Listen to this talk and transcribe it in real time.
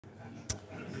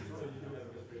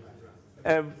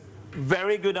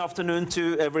Very good afternoon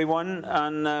to everyone,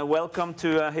 and welcome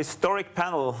to a historic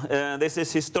panel. This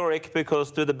is historic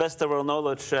because, to the best of our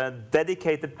knowledge, a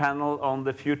dedicated panel on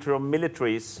the future of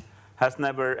militaries has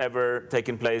never ever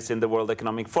taken place in the World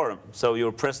Economic Forum. So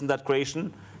you're present at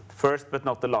creation, first but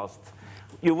not the last.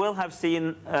 You will have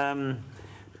seen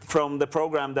from the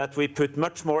program that we put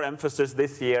much more emphasis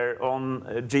this year on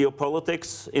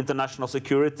geopolitics, international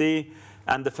security,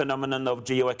 and the phenomenon of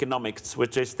geoeconomics,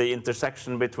 which is the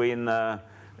intersection between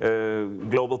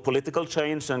global political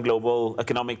change and global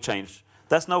economic change.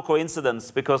 That's no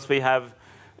coincidence, because we have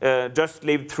just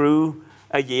lived through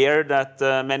a year that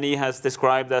many has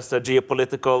described as a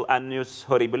geopolitical annus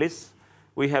horribilis.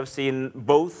 We have seen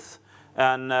both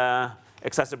an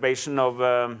exacerbation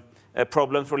of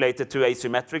problems related to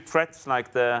asymmetric threats,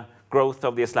 like the growth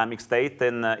of the Islamic State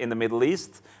in the Middle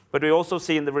East. But we also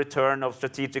see in the return of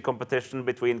strategic competition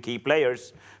between key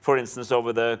players, for instance,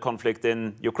 over the conflict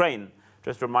in Ukraine.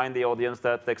 Just remind the audience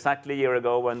that exactly a year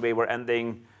ago, when we were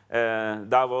ending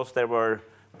Davos, there were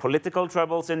political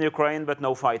troubles in Ukraine, but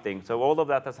no fighting. So all of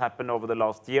that has happened over the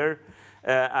last year.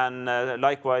 And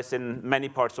likewise, in many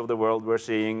parts of the world, we're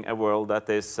seeing a world that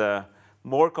is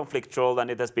more conflictual than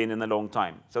it has been in a long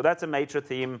time. So that's a major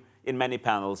theme in many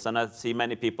panels, and I see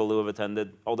many people who have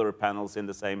attended other panels in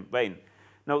the same vein.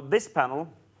 Now, this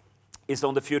panel is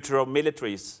on the future of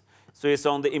militaries. So it's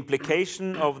on the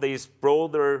implication of these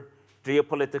broader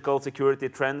geopolitical security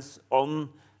trends on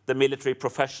the military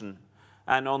profession,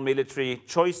 and on military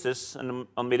choices, and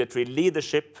on military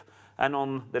leadership, and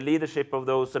on the leadership of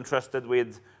those entrusted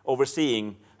with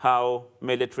overseeing how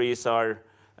militaries are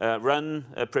run,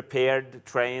 prepared,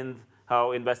 trained,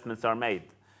 how investments are made.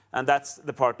 And that's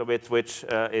the part of it which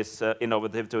is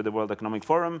innovative to the World Economic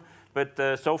Forum. But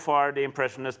so far, the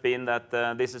impression has been that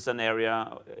this is an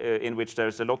area in which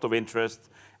there's a lot of interest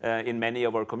in many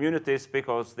of our communities,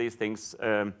 because these things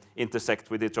intersect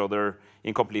with each other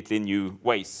in completely new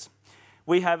ways.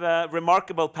 We have a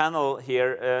remarkable panel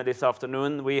here this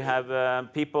afternoon. We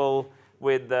have people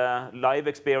with live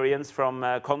experience from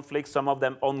conflicts, some of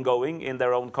them ongoing in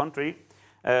their own country.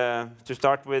 To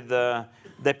start with the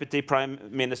Deputy Prime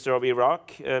Minister of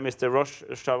Iraq, Mr. Rosh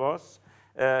Shavaz,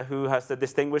 who has a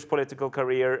distinguished political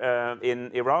career in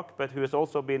Iraq, but who has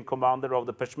also been commander of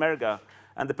the Peshmerga.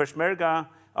 And the Peshmerga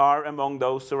are among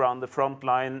those who are on the front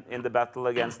line in the battle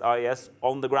against IS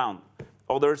on the ground.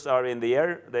 Others are in the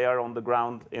air. They are on the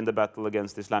ground in the battle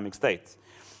against the Islamic State.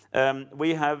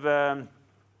 We have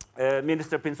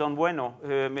Minister Pinzón Bueno,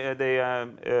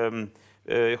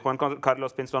 Juan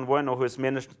Carlos Pinzón Bueno, who is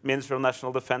Minister of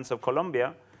National Defense of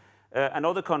Colombia,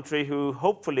 another country who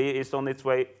hopefully is on its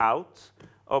way out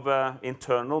of an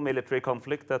internal military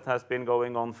conflict that has been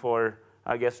going on for,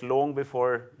 I guess, long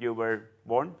before you were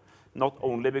born. Not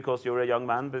only because you're a young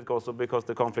man, but also because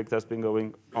the conflict has been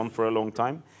going on for a long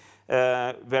time.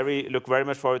 Look very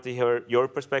much forward to hear your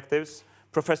perspectives.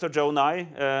 Professor Joe Nye,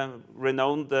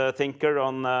 renowned thinker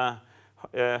on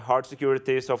hard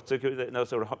security, soft security, no,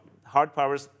 sorry, hard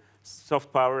powers,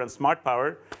 soft power, and smart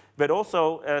power, but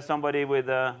also somebody with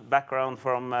a background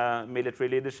from military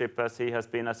leadership, as he has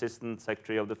been Assistant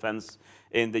Secretary of Defense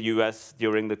in the US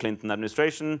during the Clinton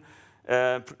administration.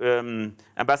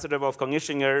 Ambassador Wolfgang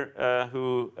Ischinger,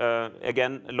 who,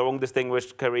 again, a long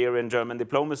distinguished career in German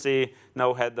diplomacy,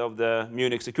 now head of the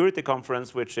Munich Security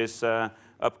Conference, which is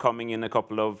upcoming in a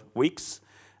couple of weeks.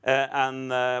 And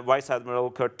Vice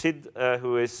Admiral Kurt Tidd,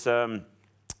 who is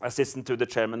assistant to the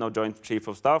chairman of Joint Chief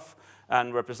of Staff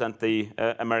and represent the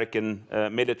American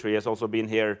military, has also been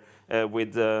here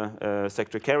with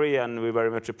Secretary Kerry, and we very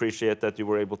much appreciate that you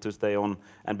were able to stay on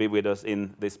and be with us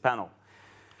in this panel.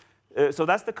 So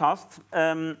that's the cast,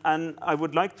 and I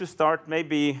would like to start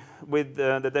maybe with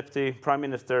the Deputy Prime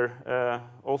Minister,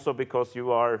 also because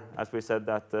you are, as we said,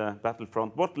 at the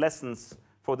battlefront. What lessons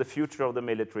for the future of the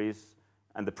militaries,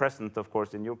 and the present, of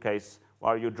course, in your case,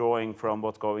 are you drawing from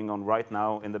what's going on right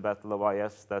now in the battle of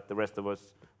IS that the rest of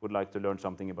us would like to learn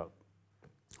something about?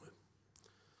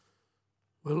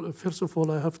 Well, first of all,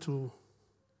 I have to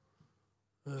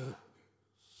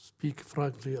speak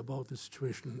frankly about the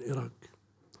situation in Iraq.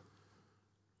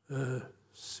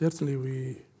 Certainly,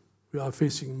 we are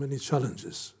facing many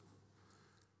challenges.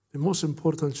 The most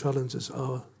important challenges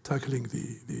are tackling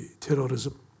the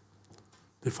terrorism,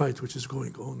 the fight which is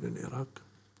going on in Iraq,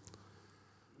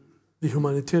 the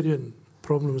humanitarian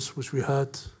problems which we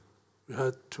had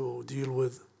to deal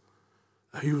with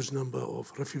a huge number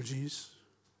of refugees,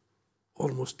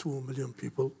 almost 2 million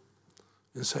people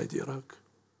inside Iraq.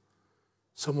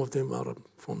 Some of them are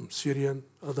from Syrian,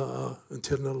 others are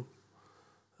internal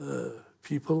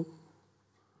people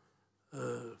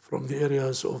from the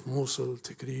areas of Mosul,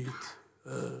 Tikrit,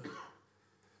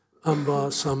 Anbar,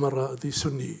 Samarra, the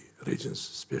Sunni regions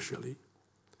especially.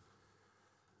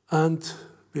 And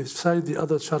beside the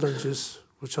other challenges,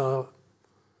 which are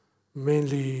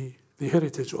mainly the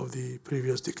heritage of the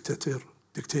previous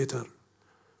dictator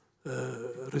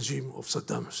regime of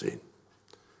Saddam Hussein.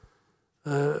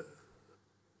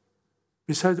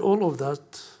 Beside all of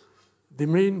that, the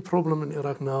main problem in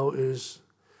Iraq now is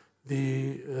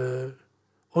the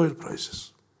oil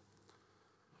prices.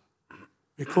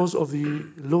 Because of the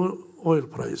low oil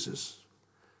prices,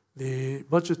 the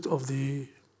budget of the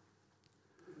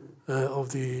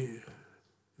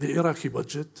Iraqi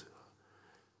budget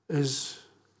is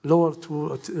lower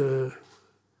to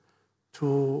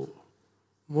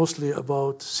mostly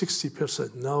about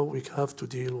 60%. Now we have to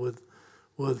deal with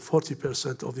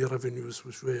 40% of the revenues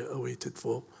which were awaited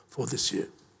for this year.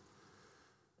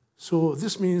 So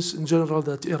this means in general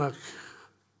that Iraq,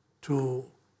 to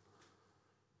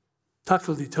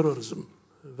tackle the terrorism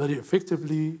very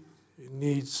effectively,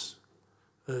 needs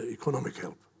economic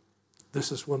help.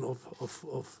 This is one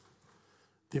of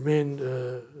the main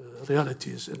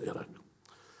realities in Iraq.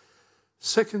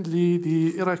 Secondly,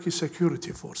 the Iraqi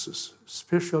security forces,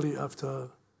 especially after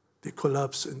the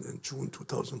collapse in June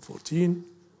 2014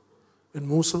 in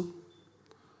Mosul,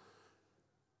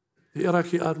 the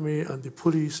Iraqi army and the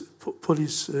police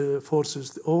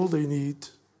forces, all they need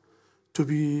to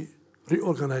be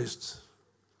reorganized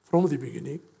from the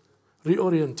beginning,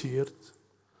 reoriented,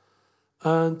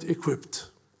 and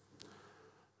equipped.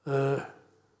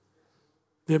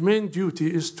 Their main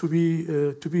duty is to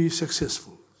be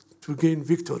successful, to gain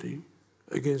victory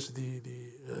against the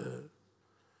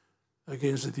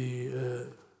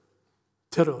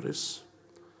terrorists.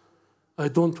 I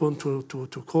don't want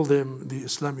to call them the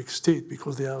Islamic State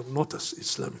because they are not an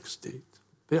Islamic State.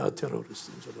 They are terrorists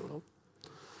in general.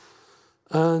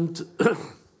 And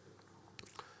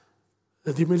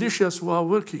the militias who are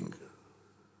working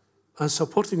and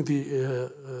supporting the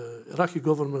Iraqi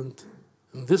government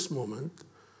in this moment,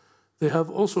 they have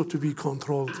also to be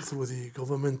controlled through the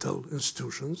governmental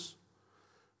institutions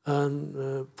and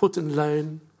put in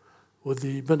line with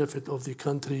the benefit of the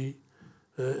country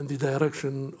in the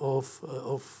direction of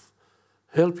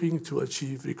helping to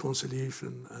achieve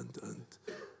reconciliation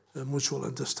and mutual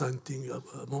understanding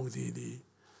among the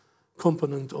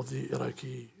component of the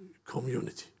Iraqi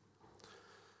community.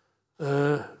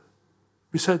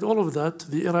 Beside all of that,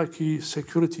 the Iraqi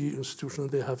security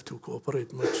institutions, they have to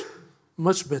cooperate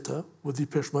much better with the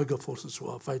Peshmerga forces who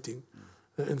are fighting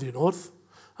in the north,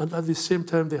 and at the same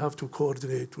time they have to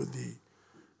coordinate with the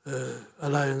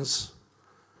alliance,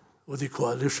 with the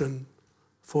coalition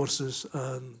forces,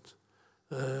 and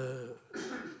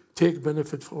take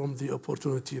benefit from the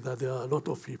opportunity that there are a lot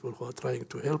of people who are trying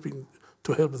to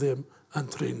help them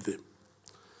and train them.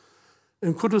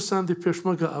 In Kurdistan, the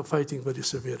Peshmerga are fighting very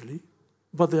severely,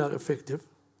 but they are effective.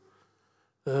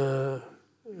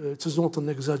 It is not an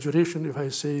exaggeration if I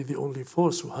say the only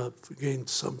force who have gained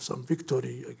some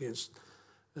victory against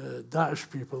Daesh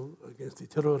people, against the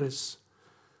terrorists,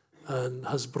 and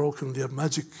has broken their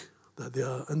magic that they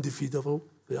are undefeatable.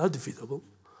 They are defeatable.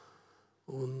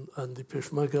 And the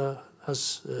Peshmerga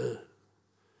has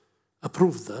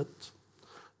approved that.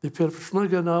 The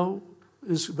Peshmerga now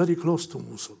is very close to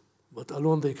Mosul, but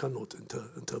alone they cannot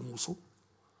enter Mosul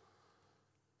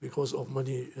because of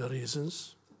many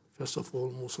reasons. First of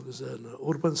all, Mosul is an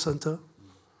urban center.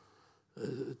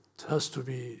 It has to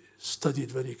be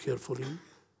studied very carefully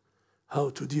how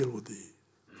to deal with the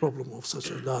problem of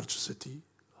such a large city,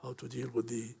 how to deal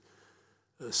with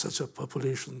such a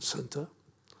population center.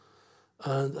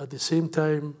 And at the same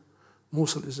time,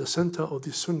 Mosul is a center of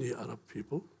the Sunni Arab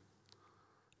people.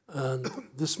 And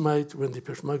this might, when the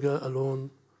Peshmerga alone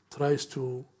tries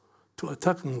to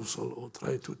attack Mosul or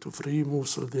try to free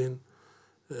Mosul, then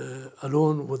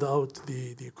alone without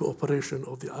the cooperation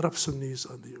of the Arab Sunnis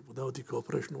and without the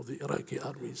cooperation of the Iraqi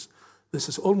armies, this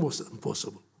is almost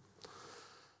impossible.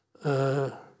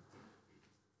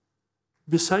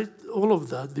 Besides all of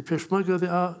that, the Peshmerga, they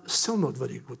are still not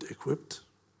very good equipped.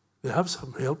 They have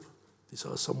some help. These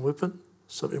are some weapons,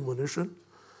 some ammunition.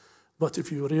 But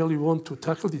if you really want to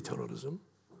tackle the terrorism,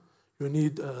 you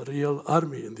need a real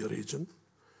army in the region.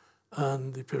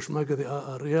 And the Peshmerga, they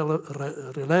are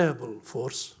a reliable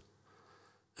force.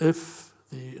 If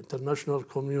the international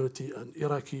community and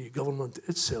Iraqi government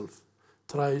itself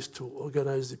tries to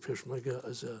organize the Peshmerga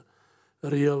as a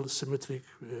real symmetric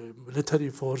military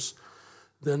force,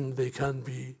 then they can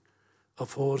be a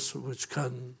force which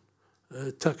can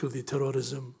tackle the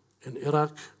terrorism in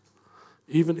Iraq,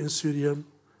 even in Syria,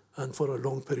 and for a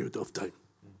long period of time.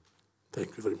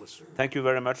 Thank you very much. Thank you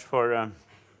very much for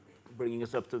bringing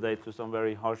us up to date to some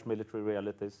very harsh military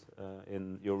realities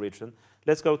in your region.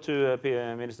 Let's go to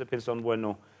Minister Pinzón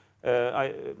Bueno.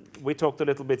 We talked a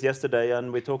little bit yesterday,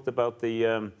 and we talked about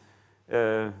the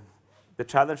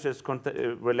challenges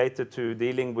related to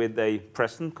dealing with a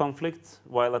present conflict,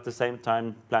 while at the same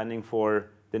time planning for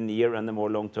the near and the more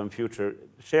long-term future.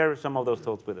 Share some of those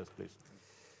thoughts with us, please.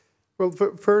 Well,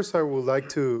 first I would like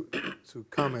to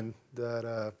comment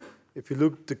that if you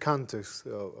look at the context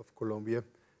of Colombia,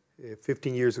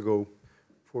 15 years ago,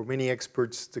 for many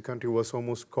experts, the country was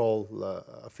almost called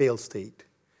a failed state.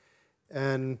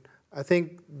 And I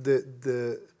think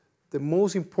the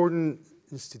most important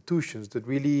institutions that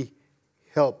really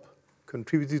helped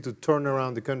contribute to turn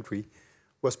around the country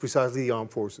was precisely the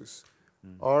armed forces.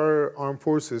 Our armed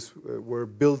forces were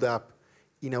built up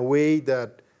in a way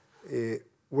that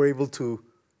were able to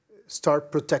start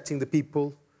protecting the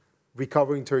people,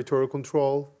 recovering territorial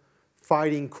control,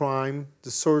 fighting crime,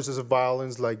 the sources of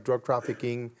violence like drug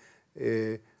trafficking,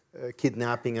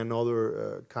 kidnapping, and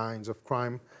other kinds of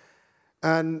crime,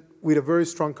 and with a very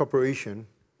strong cooperation,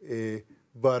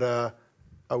 but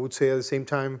I would say at the same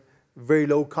time, very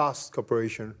low-cost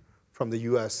cooperation from the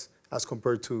U.S. as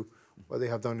compared to what they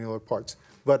have done in other parts.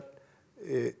 But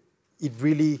it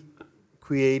really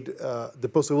created the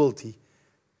possibility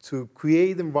to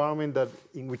create the environment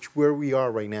in which where we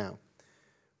are right now.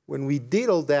 When we did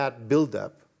all that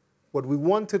build-up, what we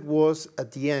wanted was,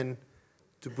 at the end,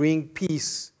 to bring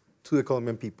peace to the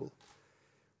Colombian people.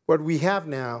 What we have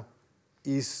now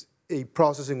is a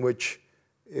process in which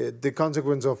the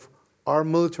consequence of our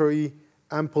military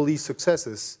and police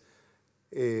successes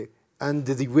and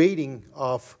the degrading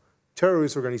of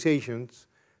terrorist organizations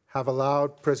have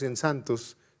allowed President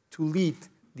Santos to lead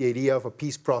the idea of a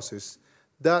peace process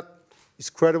that is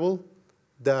credible,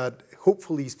 that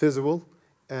hopefully is feasible,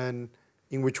 and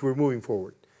in which we're moving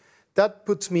forward. That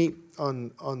puts me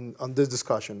on this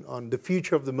discussion, on the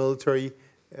future of the military,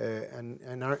 and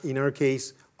in our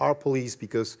case, our police,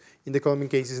 because in the Colombian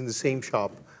case, it's in the same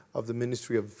shop of the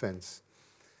Ministry of Defense.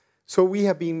 So we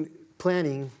have been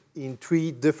planning in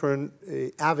 3 different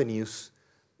avenues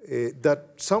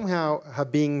that somehow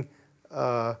have been,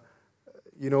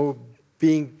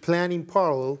 being planned in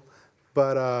parallel,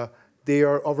 but they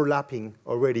are overlapping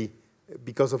already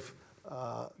because of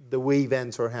the way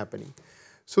events are happening.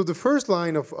 So the first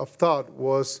line of thought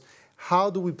was, how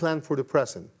do we plan for the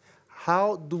present?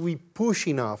 How do we push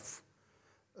enough,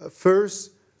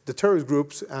 first, the terrorist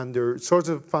groups and their sources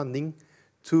of funding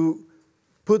to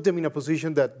put them in a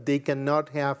position that they cannot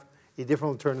have a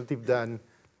different alternative than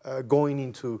going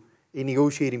into a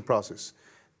negotiating process.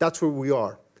 That's where we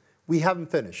are. We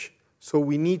haven't finished. So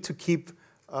we need to keep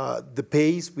the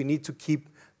pace, we need to keep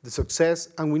the success,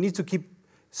 and we need to keep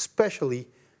especially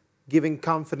giving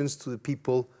confidence to the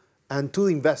people and to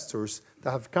the investors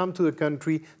that have come to the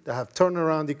country, that have turned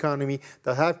around the economy,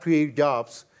 that have created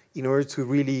jobs in order to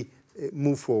really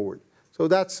move forward. So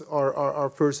that's our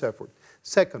first effort.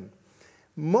 Second,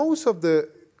 most of the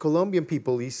Colombian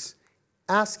people is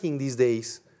asking these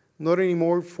days not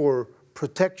anymore for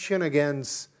protection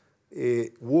against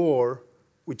war,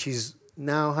 which is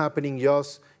now happening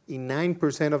just in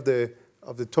 9%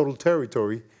 of the total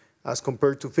territory, as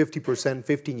compared to 50%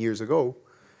 15 years ago.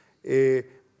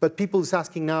 But people is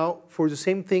asking now for the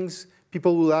same things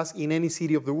people will ask in any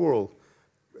city of the world.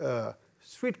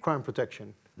 Street crime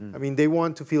protection. I mean, they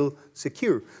want to feel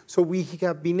secure. So we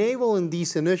have been able in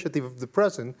this initiative of the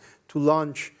President to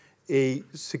launch a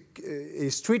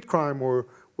street crime, or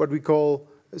what we call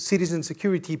citizen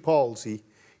security policy,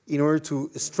 in order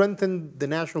to strengthen the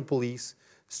national police,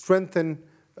 strengthen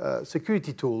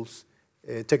security tools,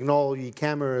 technology,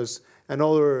 cameras, and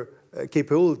other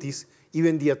capabilities,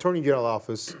 even the Attorney General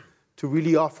office, to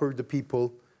really offer the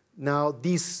people now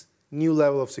this new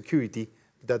level of security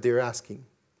that they're asking.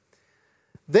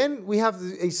 Then we have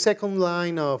a second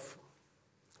line of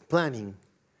planning.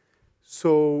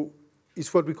 So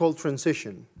it's what we call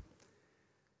transition.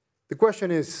 The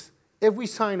question is, if we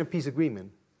sign a peace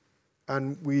agreement,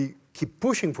 and we keep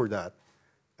pushing for that,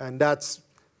 and that's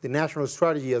the national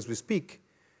strategy as we speak,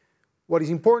 what is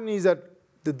important is that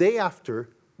the day after,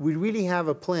 we really have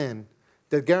a plan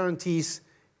that guarantees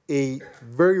a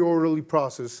very orderly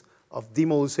process of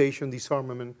demobilization,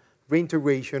 disarmament,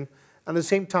 reintegration, and at the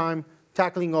same time,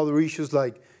 tackling other issues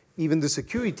like even the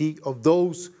security of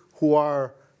those who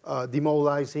are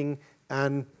demobilizing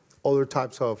and other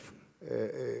types of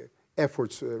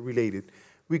efforts related.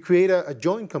 We create a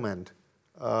joint command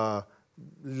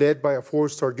led by a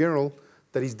 4-star general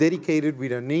that is dedicated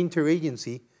with an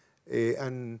interagency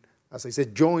and as I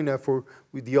said, joint effort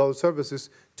with the other services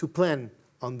to plan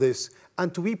on this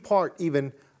and to be part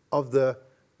even of the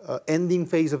ending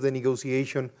phase of the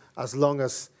negotiation as long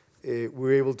as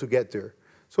we're able to get there.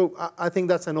 So I think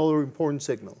that's another important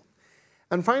signal.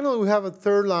 And finally, we have a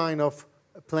third line of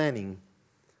planning,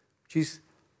 which is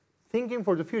thinking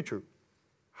for the future.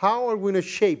 How are we going to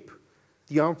shape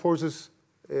the armed forces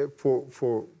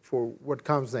for what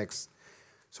comes next?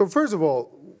 So first of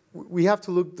all, we have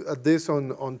to look at this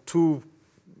on two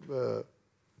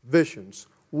visions.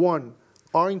 One,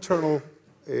 our internal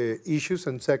issues,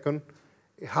 and second,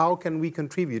 how can we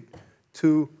contribute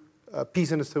to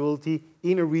peace and stability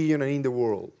in a region and in the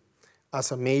world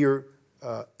as a major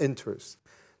interest.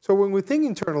 So when we think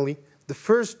internally, the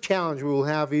first challenge we will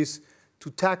have is to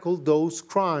tackle those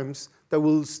crimes that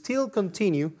will still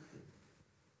continue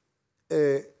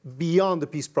beyond the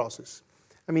peace process.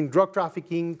 I mean, drug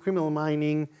trafficking, criminal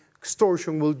mining,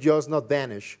 extortion will just not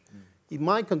vanish. It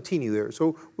might continue there.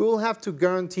 So we will have to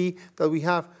guarantee that we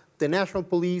have the national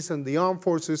police and the armed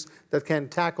forces that can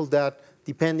tackle that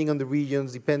depending on the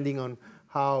regions, depending on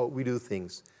how we do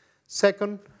things.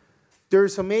 Second, there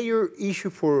is a major issue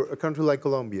for a country like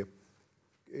Colombia.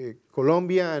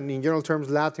 Colombia, and in general terms,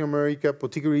 Latin America,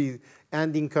 particularly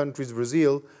Andean countries,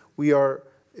 Brazil, we are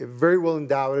very well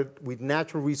endowed with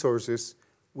natural resources,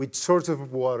 with sources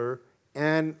of water,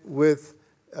 and with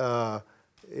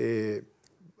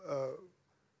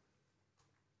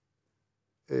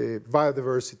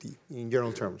biodiversity in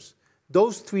general terms.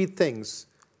 Those three things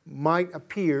might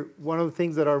appear one of the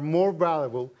things that are more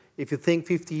valuable if you think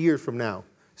 50 years from now,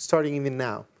 starting even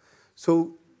now.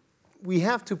 So we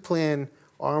have to plan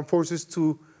our armed forces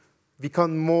to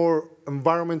become more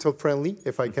environmental friendly,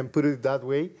 if I can put it that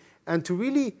way, and to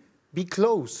really be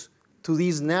close to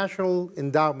this national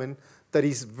endowment that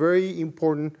is very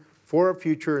important for our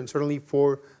future and certainly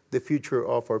for the future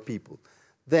of our people.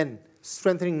 Then,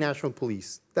 strengthening national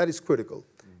police, that is critical.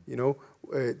 You know,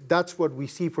 that's what we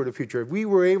see for the future. If we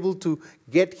were able to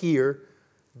get here,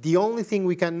 the only thing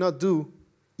we cannot do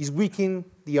is weaken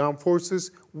the armed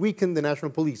forces, weaken the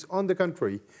national police. On the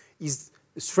contrary, is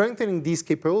strengthening these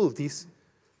capabilities,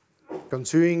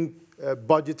 considering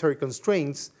budgetary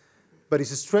constraints, but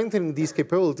it's strengthening these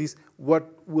capabilities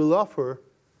what will offer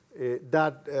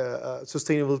that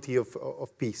sustainability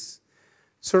of peace.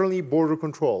 Certainly border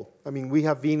control. I mean, we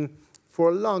have been for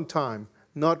a long time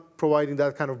not providing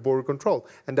that kind of border control,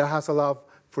 and that has allowed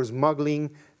for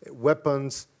smuggling,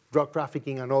 weapons, drug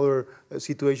trafficking, and other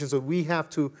situations. So we have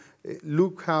to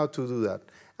look how to do that.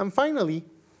 And finally,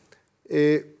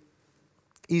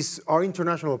 is our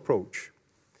international approach.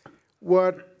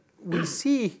 What we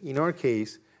see in our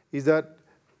case is that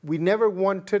we never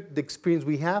wanted the experience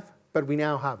we have, but we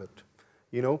now have it,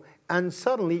 you know? And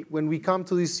suddenly, when we come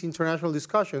to these international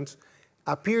discussions,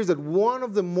 appears that one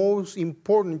of the most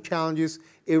important challenges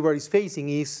everybody's facing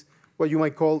is what you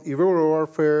might call irregular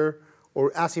warfare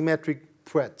or asymmetric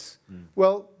threats.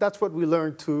 Well, that's what we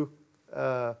learned to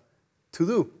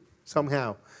do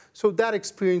somehow. So that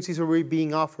experience is already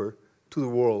being offered to the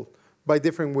world by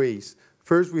different ways.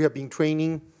 First, we have been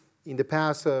training in the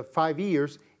past 5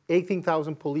 years,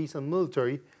 18,000 police and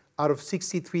military out of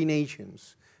 63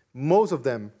 nations. Most of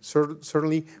them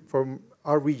certainly from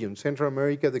our region, Central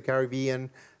America, the Caribbean,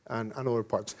 and other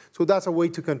parts. So that's a way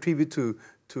to contribute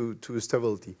to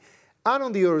stability. And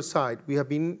on the other side, we have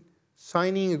been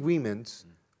signing agreements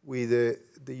with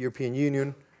the European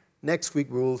Union. Next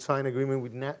week, we will sign an agreement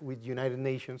with United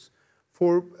Nations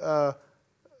for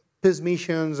peace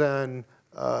missions and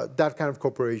that kind of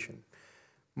cooperation.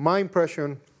 My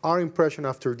impression, our impression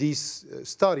after this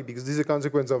study, because this is a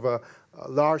consequence of a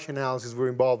large analysis we're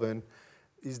involved in,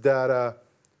 is that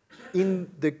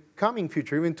in the coming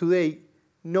future, even today,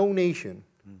 no nation,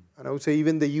 and I would say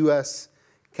even the US,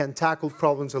 can tackle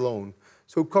problems alone.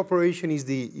 So cooperation is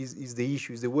the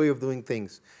issue, is the way of doing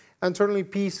things. And certainly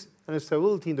peace and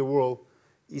stability in the world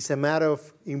is a matter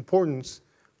of importance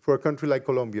for a country like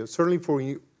Colombia, certainly for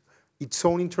its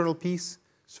own internal peace,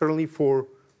 certainly for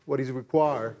what is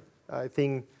required, I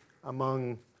think,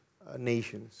 among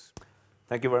nations.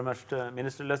 Thank you very much,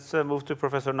 Minister. Let's move to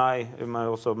Professor Nye, whom I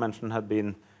also mentioned had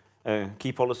been a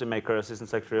key policymaker, Assistant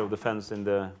Secretary of Defense in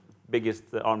the biggest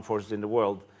armed forces in the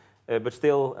world, but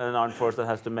still an armed force that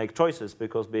has to make choices,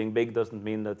 because being big doesn't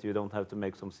mean that you don't have to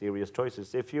make some serious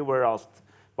choices. If you were asked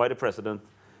by the President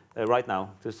right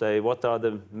now to say what are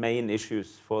the main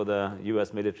issues for the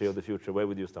US military of the future, where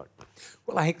would you start?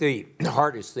 Well, I think the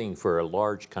hardest thing for a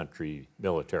large country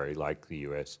military like the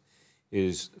US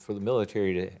is for the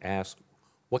military to ask,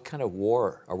 what kind of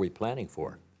war are we planning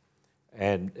for?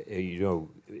 And, you know,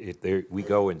 we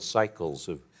go in cycles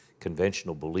of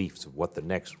conventional beliefs of what the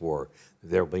next war,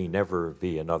 there will never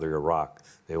be another Iraq,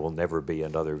 there will never be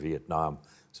another Vietnam,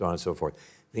 so on and so forth.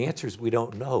 The answer is we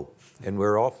don't know, and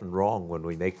we're often wrong when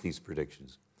we make these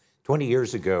predictions. 20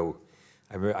 years ago,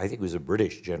 I think it was a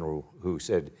British general who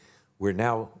said, we're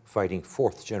now fighting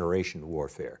fourth-generation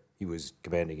warfare. He was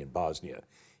commanding in Bosnia.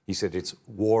 He said it's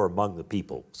war among the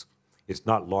peoples. It's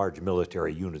not large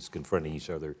military units confronting each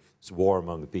other. It's war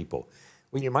among the people.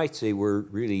 Well, you might say we're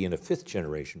really in a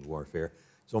fifth-generation warfare.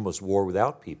 It's almost war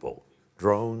without people.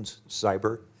 Drones,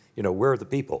 cyber, where are the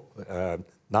people?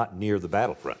 Not near the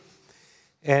battlefront.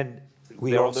 And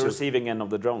they're on the receiving end of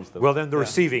the drones, though. Well, then the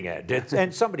receiving end.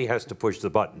 And somebody has to push the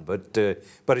button.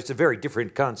 But it's a very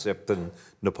different concept than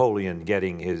Napoleon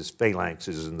getting his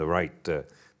phalanxes in the right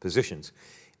positions.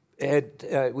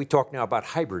 And we talk now about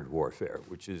hybrid warfare,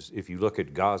 which is, if you look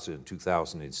at Gaza in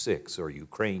 2006 or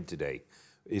Ukraine today,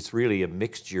 it's really a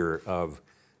mixture of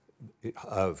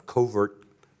covert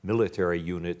military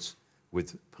units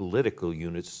with political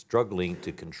units struggling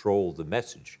to control the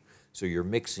message. So you're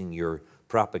mixing your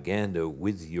propaganda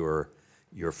with your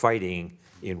fighting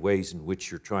in ways in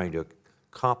which you're trying to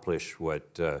accomplish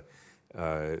what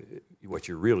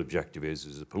your real objective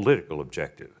is a political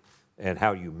objective. And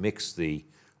how you mix the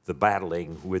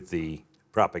battling with the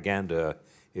propaganda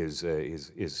is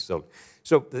so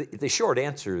the short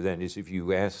answer then is, if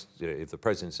you ask, if the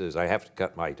president says, I have to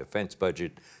cut my defense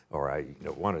budget, or I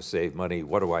want to save money,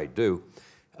 what do I do?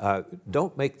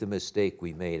 Don't make the mistake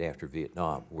we made after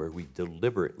Vietnam, where we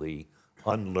deliberately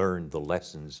unlearned the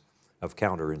lessons of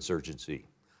counterinsurgency.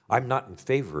 I'm not in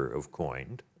favor of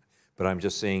coined, but I'm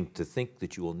just saying to think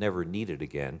that you will never need it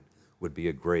again would be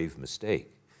a grave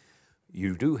mistake.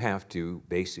 You do have to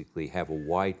basically have a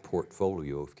wide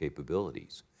portfolio of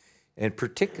capabilities. And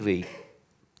particularly,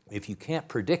 if you can't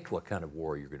predict what kind of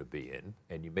war you're going to be in,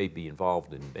 and you may be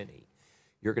involved in many,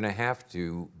 you're going to have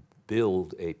to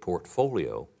build a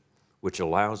portfolio which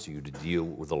allows you to deal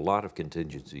with a lot of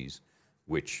contingencies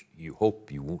which you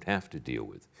hope you won't have to deal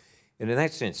with. And in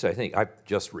that sense, I think I've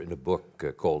just written a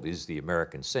book called Is the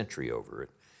American Century Over?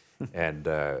 And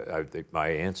I think my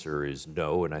answer is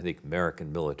no, and I think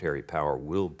American military power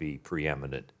will be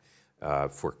preeminent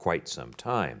for quite some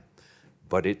time.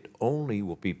 But it only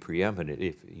will be preeminent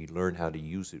if you learn how to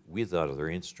use it with other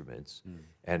instruments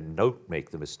and don't make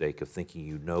the mistake of thinking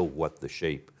you know what the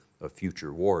shape of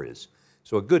future war is.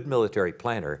 So a good military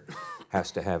planner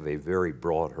has to have a very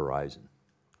broad horizon.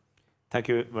 Thank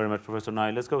you very much, Professor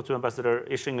Nye. Let's go to Ambassador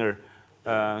Ischinger.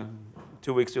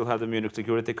 2 weeks you'll have the Munich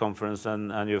Security Conference,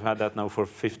 and you've had that now for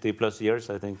 50 plus years,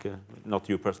 I think. Not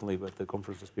you personally, but the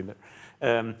conference has been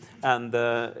there.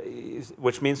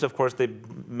 Which means, of course, the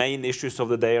main issues of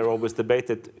the day are always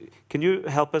debated. Can you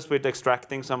help us with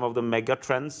extracting some of the mega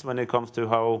trends when it comes to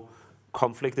how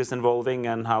conflict is evolving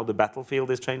and how the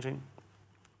battlefield is changing?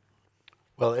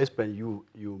 Well, Espen,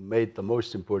 you made the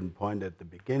most important point at the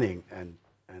beginning, and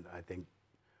I think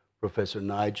Professor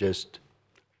Nye just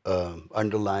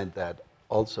underlined that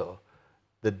also.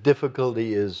 The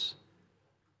difficulty is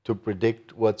to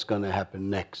predict what's going to happen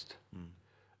next.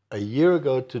 A year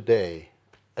ago today,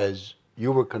 as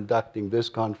you were conducting this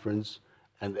conference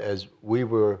and as we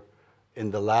were in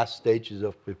the last stages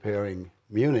of preparing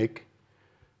Munich,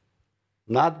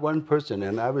 not one person,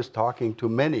 and I was talking to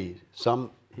many,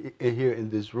 some here in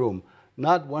this room,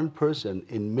 not one person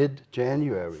in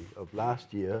mid-January of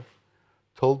last year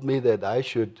told me that I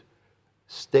should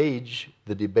stage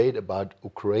the debate about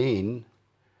Ukraine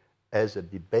as a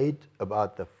debate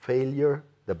about the failure,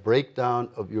 the breakdown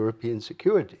of European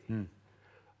security.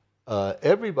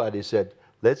 Everybody said,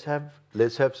 let's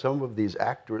have some of these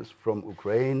actors from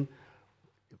Ukraine,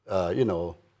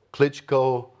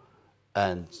 Klitschko,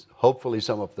 and hopefully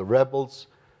some of the rebels.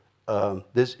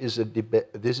 This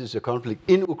is a conflict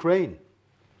in Ukraine.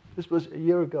 This was a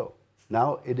year ago.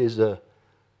 Now it is a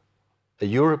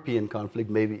European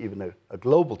conflict, maybe even a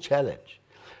global challenge.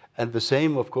 And the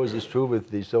same, of course, is true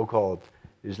with the so-called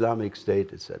Islamic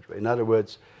State, etc. In other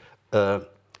words,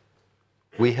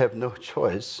 we have no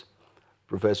choice.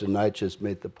 Professor Knight just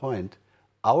made the point.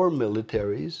 Our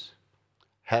militaries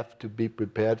have to be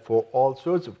prepared for all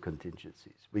sorts of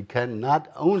contingencies. We can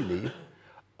not only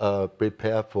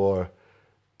prepare for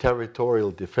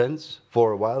territorial defense.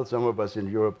 For a while, some of us in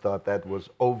Europe thought that was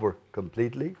over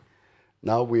completely.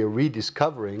 Now we are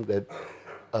rediscovering that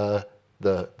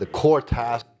the core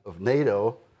task of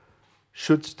NATO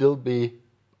should still be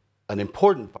an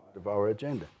important part of our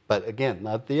agenda. But again,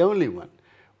 not the only one.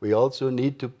 We also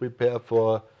need to prepare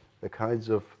for the kinds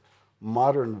of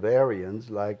modern variants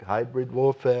like hybrid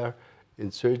warfare,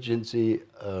 insurgency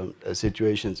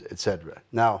situations, etc.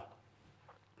 Now,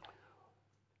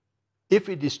 if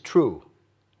it is true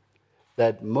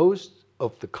that most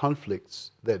of the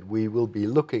conflicts that we will be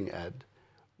looking at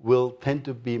will tend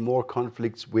to be more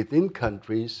conflicts within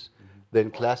countries than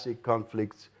classic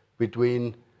conflicts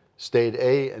between state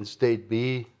A and state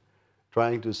B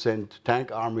trying to send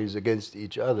tank armies against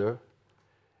each other,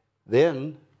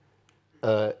 then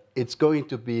it's going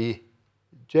to be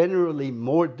generally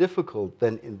more difficult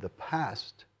than in the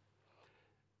past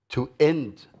to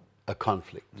end a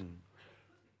conflict.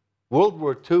 World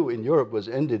War II in Europe was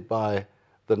ended by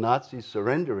the Nazis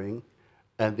surrendering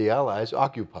and the Allies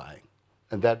occupying.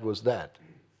 And that was that.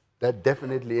 That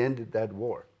definitely ended that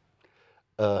war.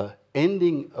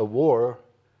 Ending a war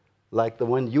like the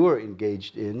one you are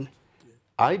engaged in,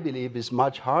 I believe is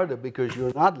much harder because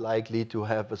you're not likely to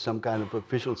have some kind of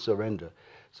official surrender.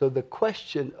 So the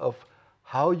question of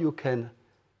how you can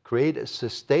create a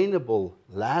sustainable,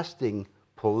 lasting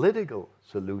political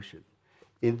solution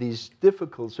in these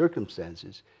difficult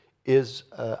circumstances is,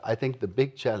 I think, the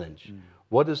big challenge.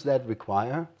 What does that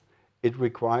require? It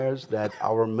requires that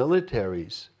our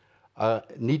militaries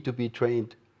need to be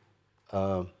trained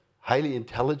highly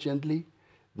intelligently.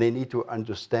 They need to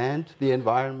understand the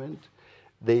environment.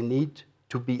 They need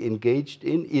to be engaged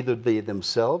in, either they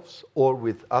themselves or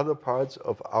with other parts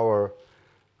of our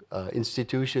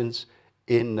institutions,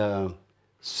 in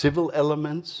civil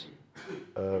elements,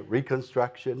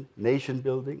 reconstruction, nation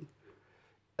building.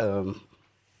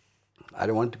 I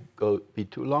don't want to be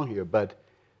too long here, but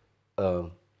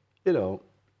you know,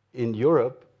 in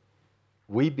Europe,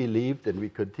 we believed and we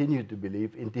continue to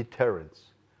believe in deterrence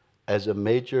as a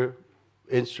major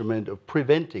instrument of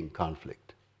preventing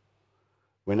conflict.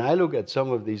 When I look at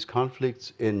some of these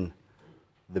conflicts in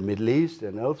the Middle East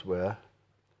and elsewhere,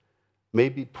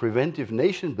 maybe preventive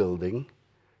nation building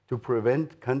to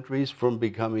prevent countries from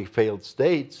becoming failed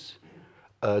states,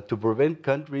 to prevent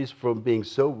countries from being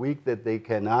so weak that they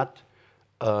cannot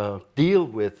deal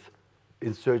with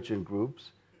insurgent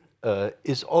groups,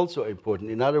 is also important.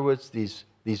 In other words,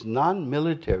 these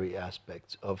non-military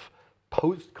aspects of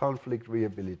post-conflict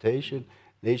rehabilitation,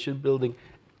 nation building,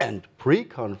 and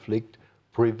pre-conflict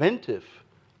preventive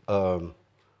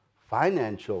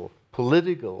financial,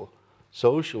 political,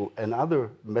 social, and other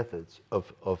methods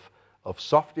of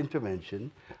soft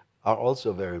intervention are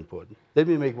also very important. Let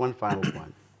me make one final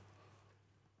point.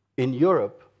 In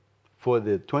Europe, for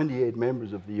the 28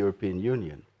 members of the European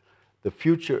Union, the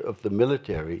future of the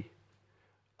military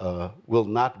will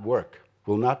not work,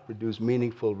 will not produce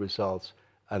meaningful results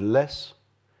unless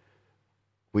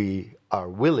we are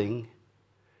willing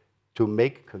to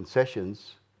make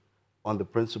concessions on the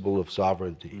principle of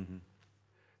sovereignty.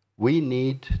 We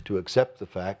need to accept the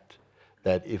fact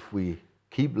that if we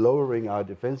keep lowering our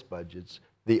defense budgets,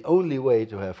 the only way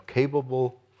to have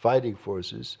capable fighting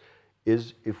forces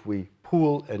is if we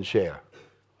pool and share.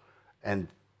 And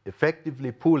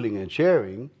effectively pooling and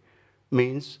sharing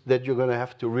means that you're going to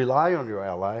have to rely on your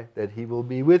ally, that he will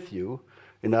be with you.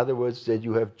 In other words, that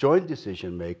you have joint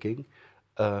decision making,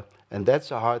 and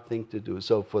that's a hard thing to do.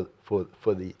 So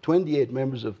for the 28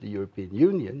 members of the European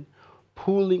Union,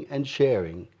 pooling and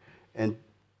sharing and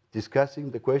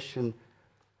discussing the question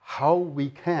how we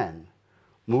can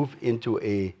move into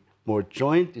a more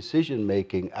joint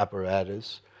decision-making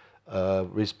apparatus,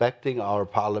 respecting our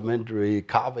parliamentary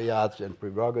caveats and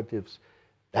prerogatives,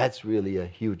 that's really a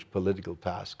huge political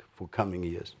task for coming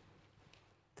years.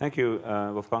 Thank you,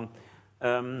 Wolfgang.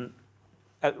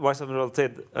 Vice Admiral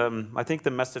Tid, I think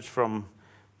the message from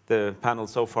the panel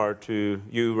so far to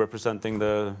you representing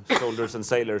the soldiers and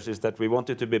sailors is that we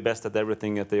wanted to be best at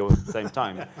everything at the same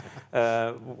time.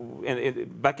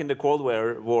 Back in the Cold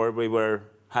War, we were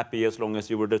happy as long as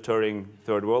you were deterring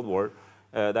Third World War.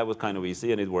 That was kind of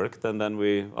easy, and it worked. And then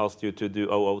we asked you to do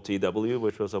OOTW,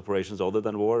 which was Operations Other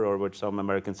Than War, or which some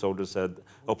American soldiers said,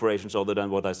 Operations Other Than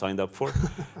What I Signed Up For.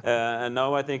 And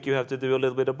now I think you have to do a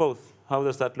little bit of both. How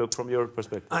does that look from your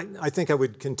perspective? I think I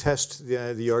would contest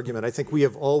the argument. I think we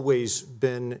have always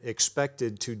been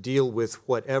expected to deal with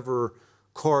whatever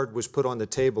card was put on the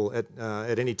table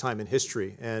at any time in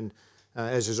history. And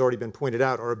as has already been pointed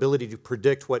out, our ability to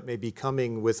predict what may be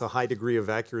coming with a high degree of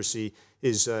accuracy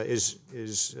is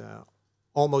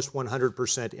almost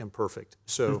 100% imperfect.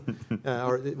 So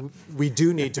we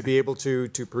do need to be able to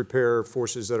prepare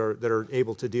forces that are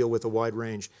able to deal with a wide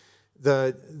range.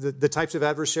 The types of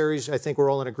adversaries, I think we're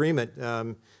all in agreement,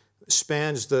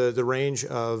 spans the range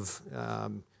of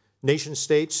nation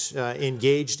states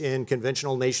engaged in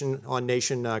conventional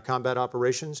nation-on-nation combat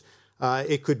operations.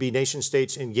 It could be nation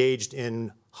states engaged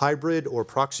in hybrid or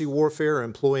proxy warfare,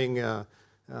 employing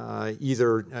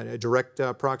either direct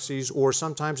proxies or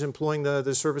sometimes employing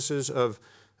the services of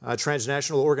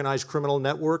transnational organized criminal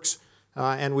networks,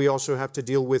 and we also have to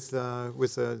deal with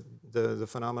the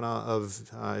phenomena of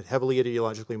heavily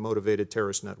ideologically motivated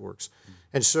terrorist networks.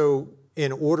 And so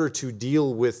in order to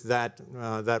deal with that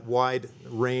wide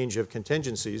range of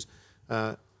contingencies,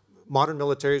 modern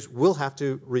militaries will have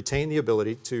to retain the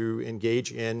ability to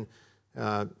engage in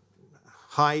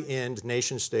high-end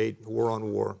nation-state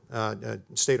war-on-war,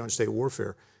 state-on-state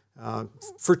warfare,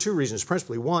 for two reasons,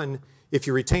 principally. One, if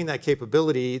you retain that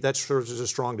capability, that serves as a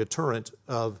strong deterrent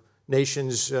of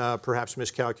nations perhaps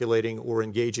miscalculating or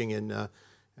engaging in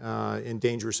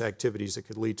dangerous activities that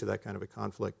could lead to that kind of a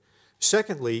conflict.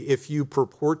 Secondly, if you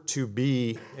purport to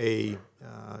be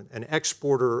an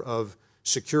exporter of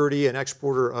security, an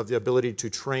exporter of the ability to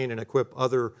train and equip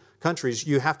other countries,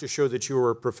 you have to show that you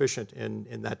are proficient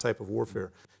in that type of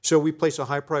warfare. So we place a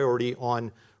high priority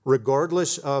on,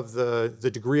 regardless of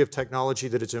the degree of technology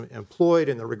that is employed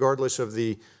and regardless of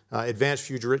the advanced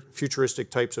futuristic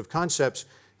types of concepts,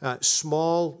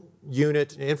 small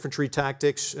unit infantry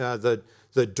tactics,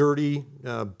 the dirty,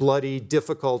 bloody,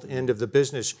 difficult end of the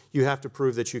business, you have to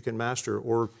prove that you can master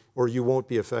or you won't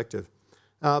be effective.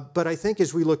 But I think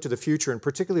as we look to the future, and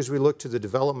particularly as we look to the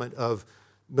development of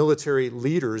military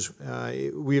leaders,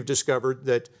 we have discovered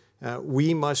that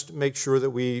we must make sure that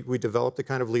we develop the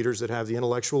kind of leaders that have the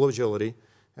intellectual agility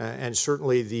and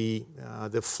certainly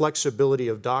the flexibility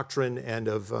of doctrine and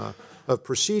of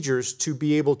procedures to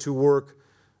be able to work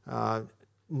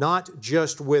not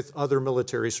just with other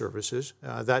military services,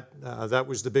 that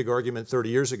was the big argument 30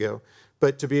 years ago,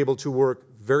 but to be able to work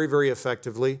very, very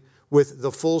effectively with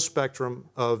the full spectrum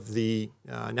of the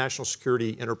national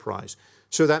security enterprise.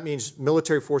 So that means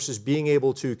military forces being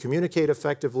able to communicate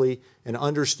effectively and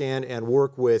understand and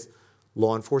work with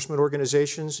law enforcement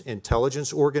organizations,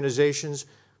 intelligence organizations,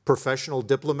 professional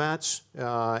diplomats,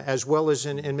 as well as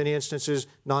in many instances,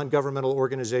 non-governmental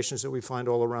organizations that we find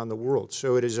all around the world.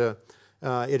 So it's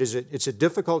a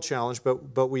difficult challenge,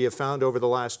 but we have found over the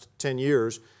last 10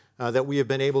 years that we have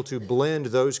been able to blend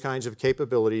those kinds of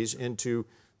capabilities into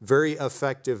very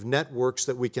effective networks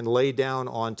that we can lay down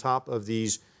on top of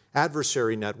these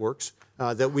adversary networks,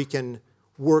 that we can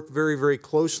work very, very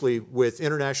closely with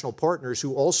international partners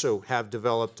who also have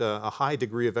developed a high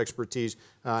degree of expertise,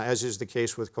 as is the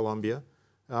case with Colombia,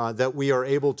 that we are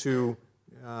able to,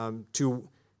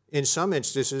 in some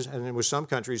instances and with some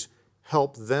countries,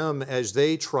 help them as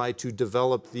they try to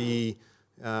develop the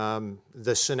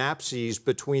synapses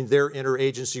between their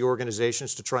interagency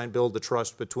organizations to try and build the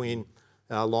trust between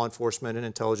law enforcement and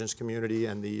intelligence community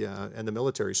and the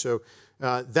military. So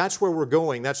that's where we're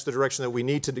going. That's the direction that we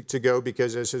need to go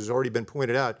because, as has already been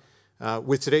pointed out,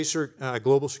 with today's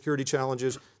global security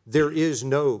challenges, there is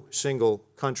no single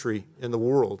country in the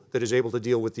world that is able to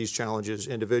deal with these challenges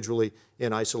individually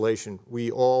in isolation.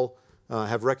 We all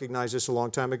have recognized this a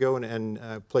long time ago and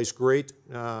place great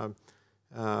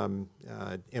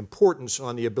importance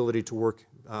on the ability to work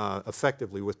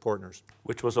effectively with partners.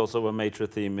 Which was also a major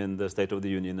theme in the State of the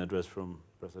Union address from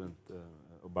President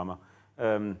Obama.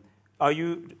 Are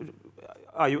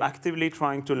you actively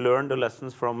trying to learn the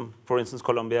lessons from, for instance,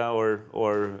 Colombia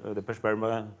or the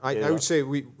Peshmerga? I would say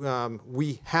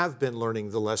we have been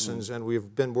learning the lessons, and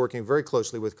we've been working very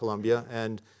closely with Colombia,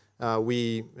 and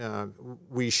we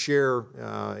share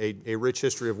a rich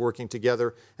history of working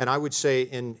together. And I would say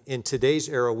in today's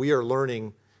era, we are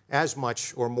learning as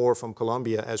much or more from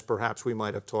Colombia as perhaps we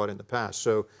might have taught in the past.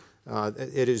 So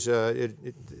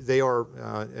they are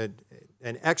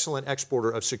an excellent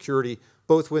exporter of security,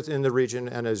 both within the region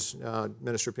and, as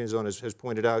Minister Pinzon has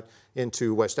pointed out,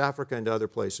 into West Africa and to other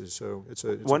places. So it's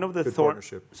a good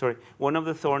partnership. Sorry, one of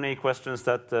the thorny questions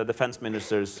that defense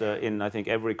ministers in, I think,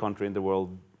 every country in the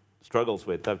world struggles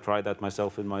with, I've tried that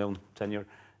myself in my own tenure,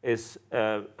 is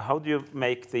how do you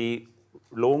make the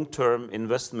long-term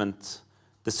investment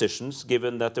decisions,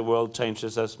 given that the world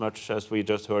changes as much as we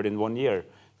just heard in 1 year?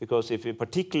 Because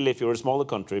particularly if you're a smaller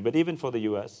country, but even for the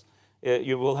US,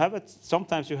 you will have it.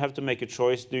 Sometimes you have to make a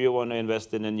choice. Do you want to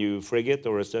invest in a new frigate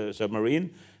or a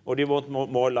submarine, or do you want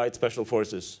more light special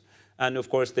forces? And of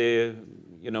course,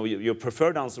 your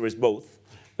preferred answer is both.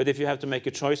 But if you have to make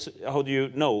a choice, how do you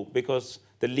know? Because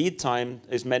the lead time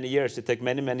is many years. It takes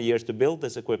many, many years to build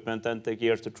this equipment and take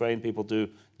years to train people to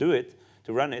do it,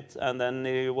 to run it, and then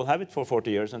you will have it for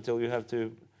 40 years until you have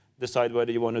to decide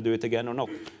whether you want to do it again or not.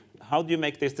 How do you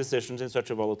make these decisions in such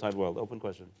a volatile world? Open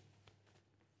question.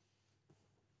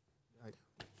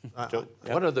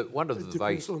 One of the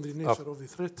vice, on the nature of the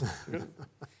threat.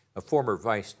 a former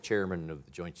vice chairman of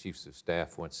the Joint Chiefs of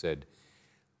Staff once said,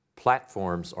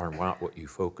 "Platforms are not what you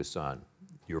focus on.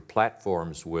 Your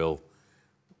platforms will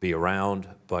be around,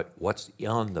 but what's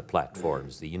on the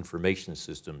platforms, the information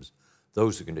systems,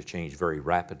 those are going to change very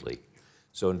rapidly.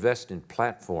 So invest in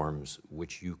platforms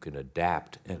which you can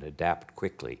adapt and adapt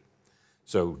quickly.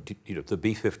 So, you know, the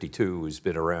B-52 has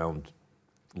been around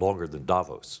longer than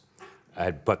Davos,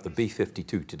 but the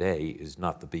B-52 today is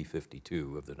not the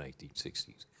B-52 of the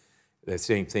 1960s. The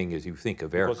same thing as you think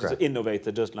of aircraft. Because it's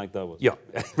innovated just like Davos. Yeah,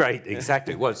 right,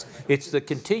 exactly. It's the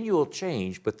continual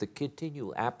change, but the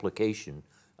continual application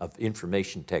of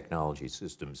information technology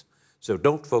systems. So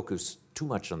don't focus too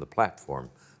much on the platform.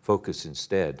 Focus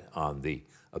instead on the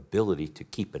ability to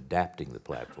keep adapting the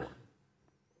platform.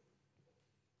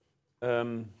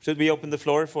 Should we open the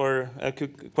floor for a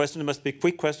question? It must be a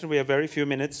quick question. We have very few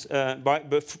minutes. But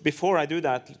before I do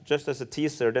that, just as a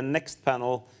teaser, the next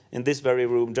panel in this very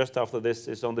room, just after this,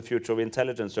 is on the future of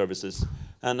intelligence services.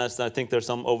 And as I think there's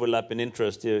some overlap in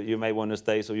interest, you may want to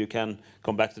stay, so you can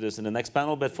come back to this in the next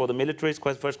panel. But for the militaries,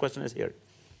 first question is here.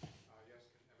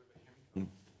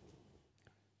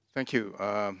 Thank you.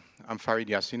 I'm Farid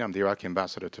Yassin. I'm the Iraqi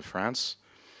ambassador to France,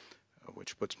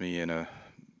 which puts me in an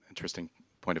interesting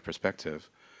point of perspective.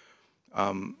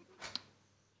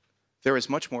 There is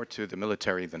much more to the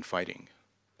military than fighting.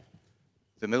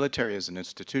 The military as an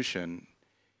institution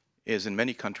is in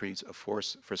many countries a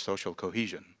force for social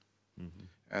cohesion. Mm-hmm.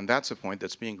 And that's a point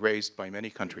that's being raised by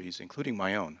many countries, including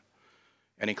my own,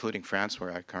 and including France,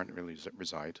 where I currently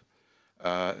reside,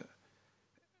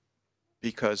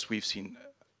 because we've seen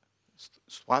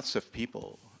lots of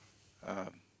people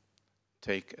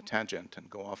take a tangent and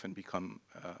go off and become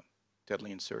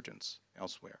deadly insurgents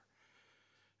elsewhere.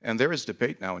 And there is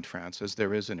debate now in France, as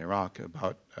there is in Iraq,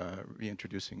 about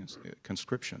reintroducing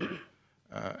conscription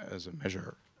as a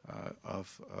measure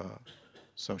of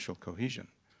social cohesion,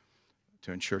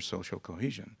 to ensure social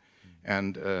cohesion.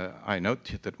 And I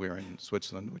note that we're in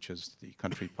Switzerland, which is the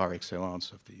country par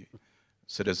excellence of the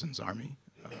citizens' army,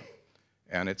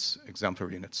 and it's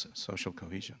exemplary in its social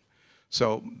cohesion.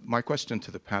 So my question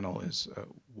to the panel is,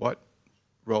 what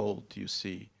role do you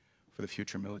see for the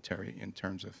future military in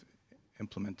terms of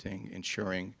implementing,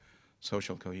 ensuring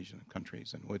social cohesion in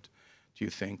countries? And do you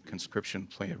think conscription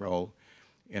play a role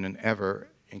in an ever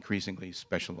increasingly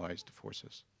specialized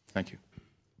forces? Thank you.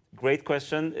 Great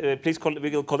question. Please, we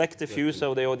will collect a few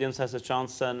so the audience has a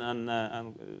chance, and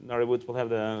Nari Woods will have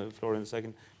the floor in a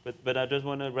second. But I just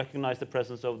want to recognize the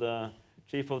presence of the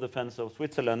Chief of Defense of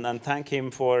Switzerland and thank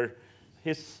him for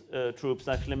his troops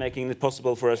actually making it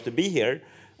possible for us to be here.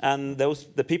 And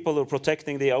the people who are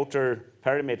protecting the outer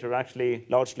perimeter are actually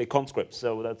largely conscripts.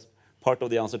 So that's part of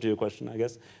the answer to your question, I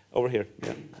guess. Over here.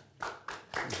 Yeah.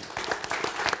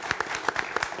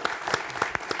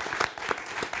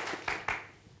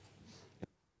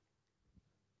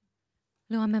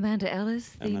 Hello, I'm Amanda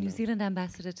Ellis, the New Zealand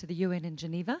ambassador to the UN in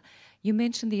Geneva. You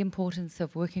mentioned the importance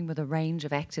of working with a range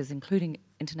of actors, including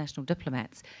international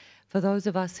diplomats. For those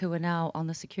of us who are now on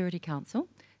the Security Council,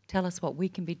 tell us what we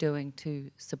can be doing to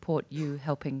support you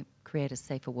helping create a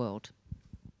safer world.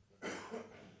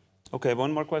 Okay,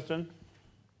 one more question.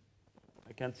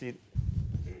 I can't see.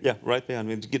 Yeah, right behind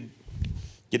me.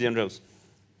 Gideon Rose.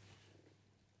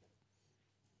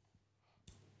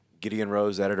 Gideon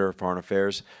Rose, editor of Foreign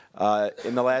Affairs.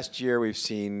 In the last year, we've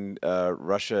seen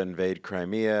Russia invade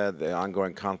Crimea, the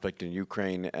ongoing conflict in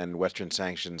Ukraine, and Western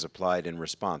sanctions applied in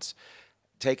response.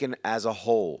 Taken as a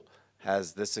whole,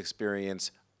 has this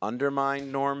experience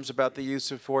undermined norms about the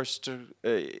use of force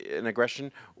in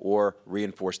aggression or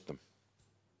reinforced them?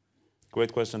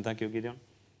 Great question. Thank you, Gideon.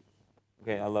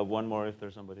 Okay, I'll have one more if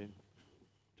there's somebody.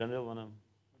 General, want to?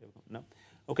 No?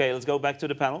 Okay, let's go back to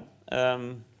the panel.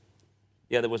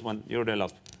 Yeah, there was one. You're the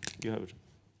last. You have it.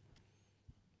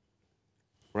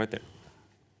 Right there.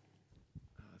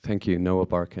 Thank you. Noah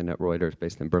Barkin at Reuters,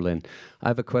 based in Berlin. I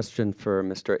have a question for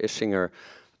Mr. Ischinger.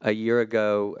 A year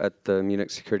ago at the Munich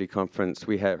Security Conference,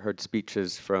 we had heard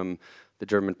speeches from the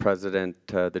German president,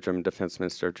 the German defense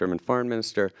minister, German foreign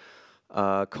minister,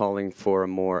 calling for a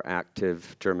more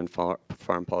active German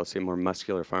foreign policy, a more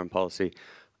muscular foreign policy.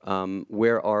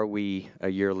 Where are we a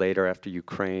year later after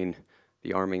Ukraine,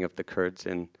 the arming of the Kurds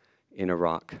in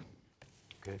Iraq?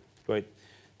 Okay, great.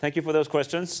 Thank you for those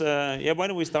questions. Yeah, why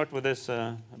don't we start with this,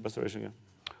 Ambassador Ischinger?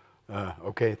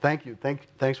 Okay, thank you.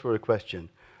 Thanks for the question.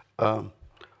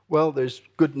 Well, there's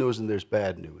good news and there's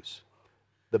bad news.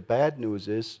 The bad news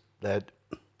is that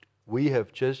we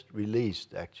have just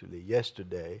released, actually,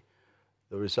 yesterday,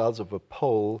 the results of a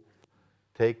poll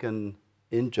taken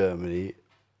in Germany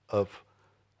of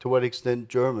to what extent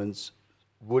Germans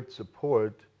would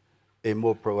support a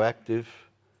more proactive,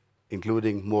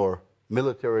 including more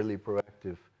militarily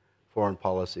proactive foreign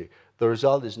policy. The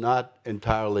result is not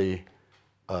entirely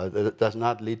that does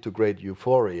not lead to great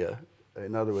euphoria.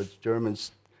 In other words,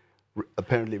 Germans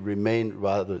apparently remain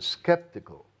rather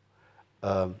skeptical.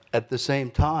 At the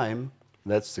same time,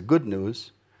 that's the good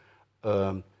news,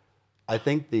 I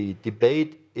think the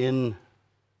debate in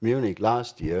Munich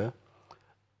last year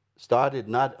started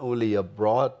not only a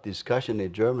broad discussion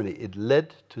in Germany, it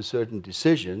led to certain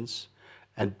decisions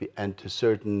and to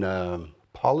certain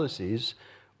policies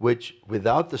which,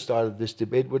 without the start of this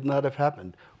debate, would not have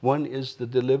happened. One is the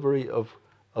delivery of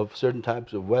certain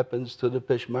types of weapons to the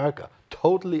Peshmerga.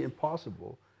 Totally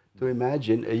impossible to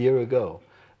imagine a year ago.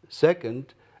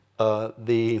 Second,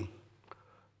 the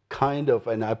kind of,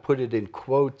 and I put it in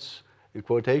quotes, in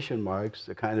quotation marks,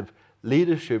 the kind of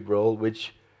leadership role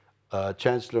which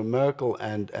Chancellor Merkel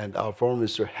and our foreign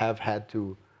minister have had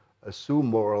to assume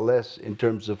more or less in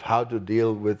terms of how to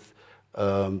deal with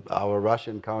our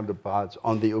Russian counterparts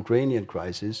on the Ukrainian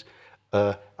crisis.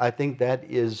 I think that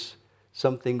is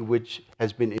something which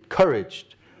has been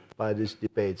encouraged by this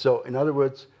debate. So in other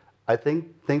words, I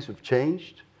think things have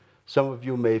changed. Some of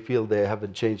you may feel they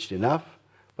haven't changed enough,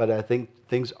 but I think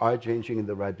things are changing in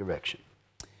the right direction.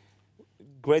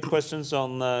 Great questions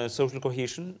on social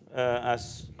cohesion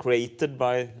as created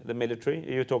by the military.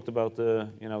 You talked about the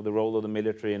role of the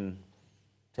military in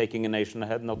taking a nation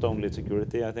ahead, not only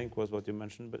security, I think, was what you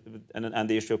mentioned, but and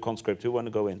the issue of conscript. Who want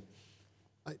to go in?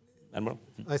 Admiral?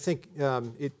 I think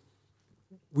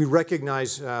we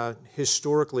recognize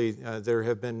historically there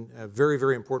have been very,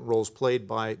 very important roles played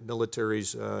by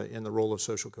militaries in the role of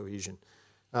social cohesion.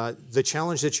 The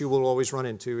challenge that you will always run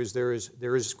into is there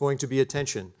is going to be a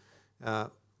tension.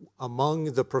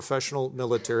 Among the professional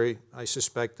military, I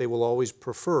suspect they will always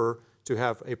prefer to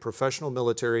have a professional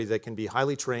military that can be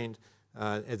highly trained,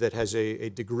 that has a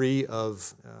degree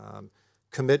of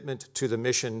commitment to the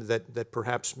mission that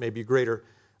perhaps may be greater.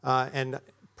 And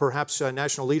perhaps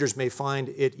national leaders may find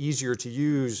it easier to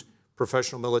use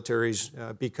professional militaries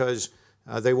because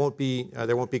there won't be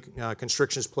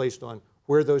constrictions placed on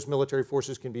where those military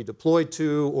forces can be deployed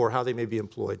to or how they may be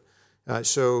employed.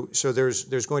 So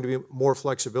there's going to be more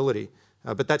flexibility.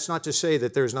 But that's not to say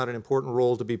that there's not an important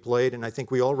role to be played, and I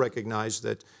think we all recognize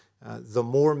that the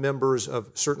more members of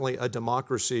certainly a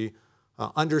democracy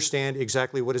understand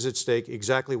exactly what is at stake,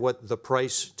 exactly what the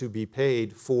price to be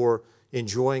paid for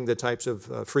enjoying the types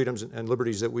of freedoms and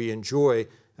liberties that we enjoy,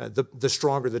 the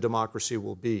stronger the democracy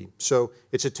will be. So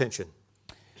it's a tension.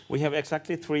 We have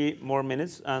exactly 3 more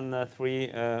minutes and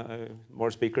 3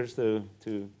 more speakers to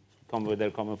come with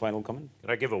their final comment. Can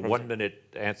I give a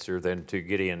 1-minute answer then to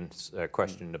Gideon's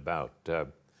question about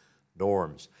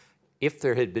norms? If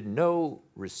there had been no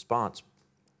response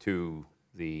to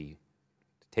the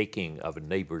taking of a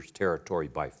neighbor's territory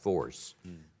by force,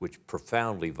 which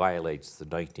profoundly violates the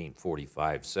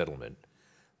 1945 settlement,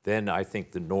 then I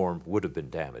think the norm would have been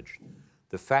damaged.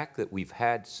 The fact that we've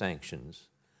had sanctions,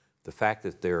 the fact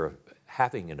that they're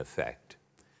having an effect,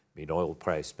 I mean, oil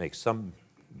price makes some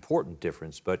important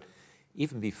difference, but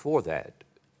even before that,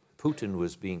 Putin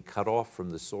was being cut off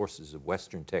from the sources of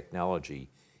Western technology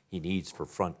he needs for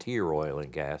frontier oil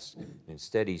and gas.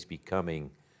 Instead, he's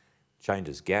becoming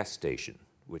China's gas station,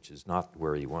 which is not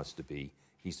where he wants to be.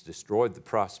 He's destroyed the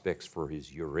prospects for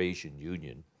his Eurasian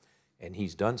Union, and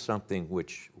he's done something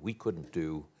which we couldn't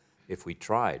do if we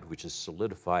tried, which is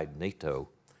solidified NATO,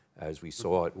 as we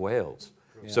saw at Wales.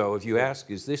 Yeah. So if you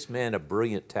ask, is this man a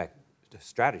brilliant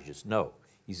strategist? No.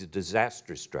 He's a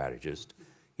disastrous strategist.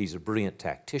 He's a brilliant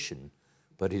tactician,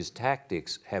 but his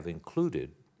tactics have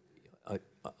included,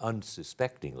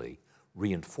 unsuspectingly,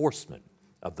 reinforcement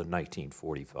of the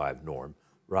 1945 norm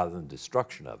rather than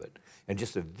destruction of it. And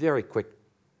just a very quick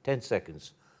 10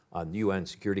 seconds on UN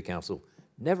Security Council.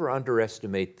 Never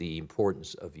underestimate the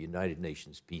importance of the United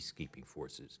Nations peacekeeping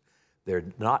forces. They're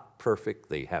not perfect.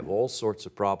 They have all sorts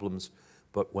of problems.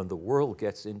 But when the world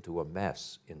gets into a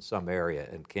mess in some area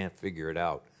and can't figure it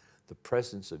out, the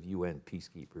presence of UN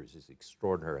peacekeepers is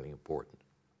extraordinarily important.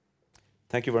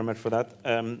 Thank you very much for that.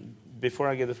 Before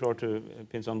I give the floor to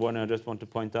Pinson Warner, I just want to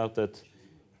point out that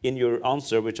in your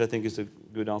answer, which I think is a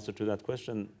good answer to that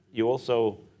question, you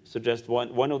also suggest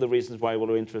one of the reasons why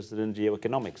we're interested in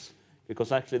geoeconomics,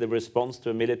 because actually the response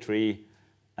to a military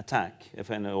attack,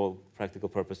 if in all practical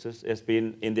purposes, has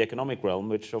been in the economic realm,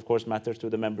 which of course matters to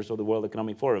the members of the World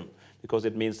Economic Forum, because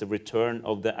it means the return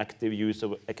of the active use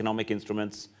of economic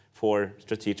instruments for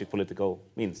strategic political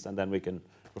means, and then we can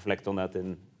reflect on that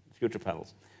in future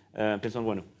panels. Pinson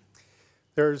Warner.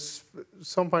 There's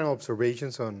some final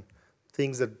observations on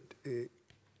things that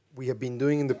we have been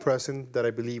doing in the present that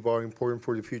I believe are important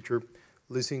for the future,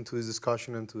 listening to this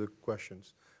discussion and to the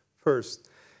questions. First,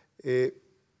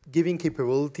 giving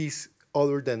capabilities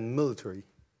other than military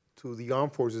to the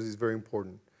armed forces is very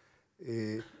important.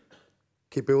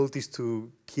 Capabilities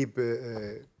to keep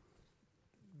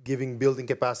giving building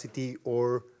capacity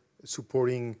or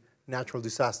supporting natural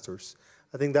disasters.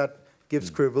 I think that gives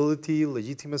credibility,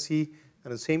 legitimacy,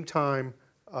 and at the same time,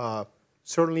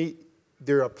 certainly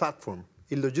they're a platform,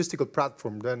 a logistical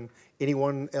platform that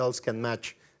anyone else can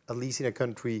match, at least in a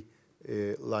country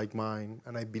like mine,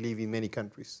 and I believe in many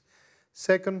countries.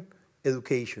 Second,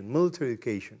 education, military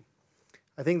education.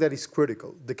 I think that is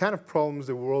critical. The kind of problems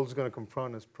the world is going to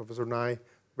confront, as Professor Nye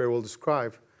very well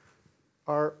described,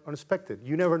 are unexpected.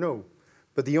 You never know.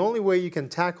 But the only way you can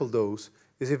tackle those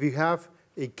is if you have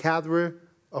a cadre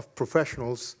of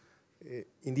professionals,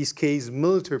 in this case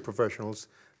military professionals,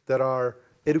 that are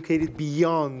educated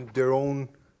beyond their own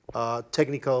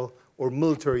technical or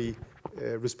military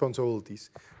responsibilities.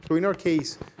 So in our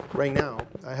case, right now,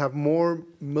 I have more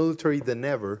military than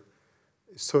ever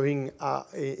studying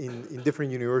in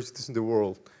different universities in the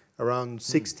world, around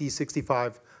 60,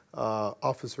 65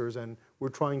 officers, and we're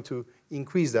trying to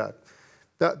increase that.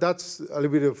 That's a little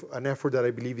bit of an effort that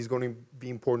I believe is going to be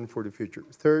important for the future.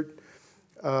 Third,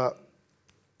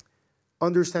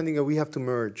 understanding that we have to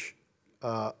merge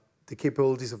the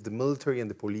capabilities of the military and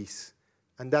the police,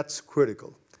 and that's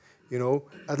critical. You know,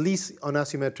 at least on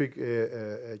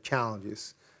asymmetric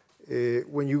challenges.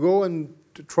 When you go and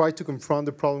try to confront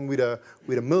the problem with a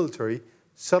military,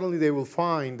 suddenly they will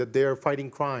find that they are fighting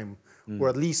crime, or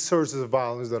at least sources of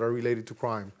violence that are related to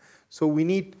crime. So we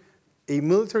need a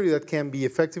military that can be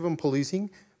effective in policing,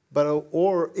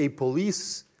 or a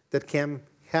police that can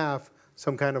have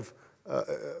some kind of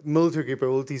military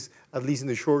capabilities, at least in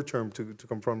the short term, to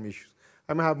confront issues.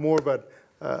 I might have more, but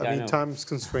I mean, time's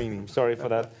constraining. Sorry for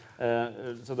that.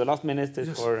 So the last minute is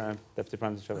for Deputy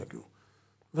Prime Minister. Thank you.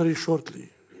 Very shortly,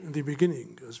 in the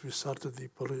beginning, as we started the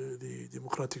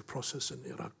democratic process in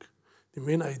Iraq, the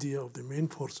main idea of the main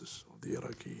forces of the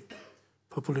Iraqi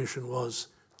population was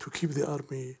to keep the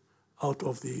army out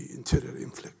of the interior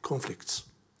conflicts,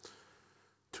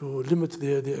 to limit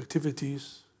the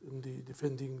activities in the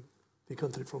defending the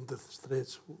country from the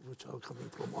threats which are coming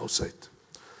from outside.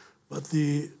 But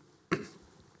the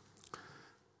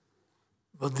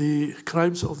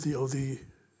crimes of the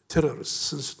terrorists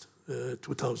since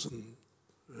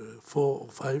 2004 or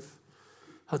 5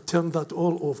 had turned that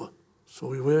all over. So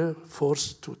we were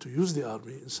forced to use the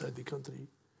army inside the country.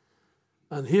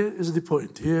 And here is the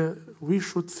point. Here we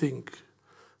should think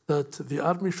that the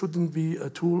army shouldn't be a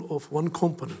tool of one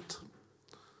component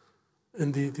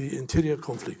in the interior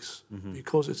conflicts,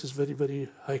 because it is very, very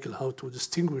heikel how to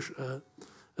distinguish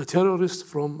a terrorist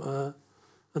from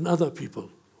another people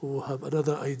who have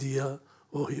another idea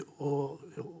or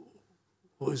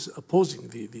is opposing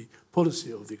the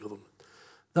policy of the government.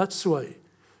 That's why,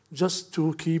 just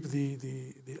to keep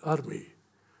the army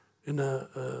in a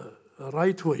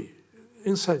right way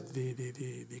inside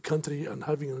the country and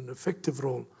having an effective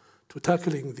role to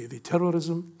tackling the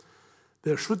terrorism,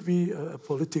 there should be a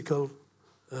political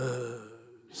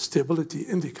stability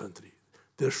in the country.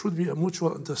 There should be a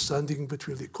mutual understanding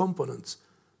between the components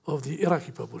of the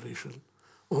Iraqi population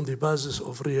on the basis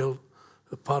of real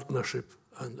partnership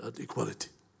and equality.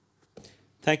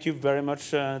 Thank you very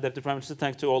much, Deputy Prime Minister.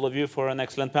 Thanks to all of you for an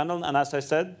excellent panel. And as I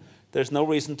said, there's no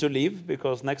reason to leave,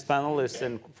 because next panel is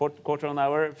in quarter of an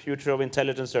hour, Future of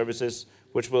Intelligence Services,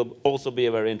 which will also be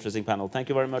a very interesting panel. Thank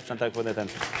you very much, and thank you for the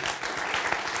attention.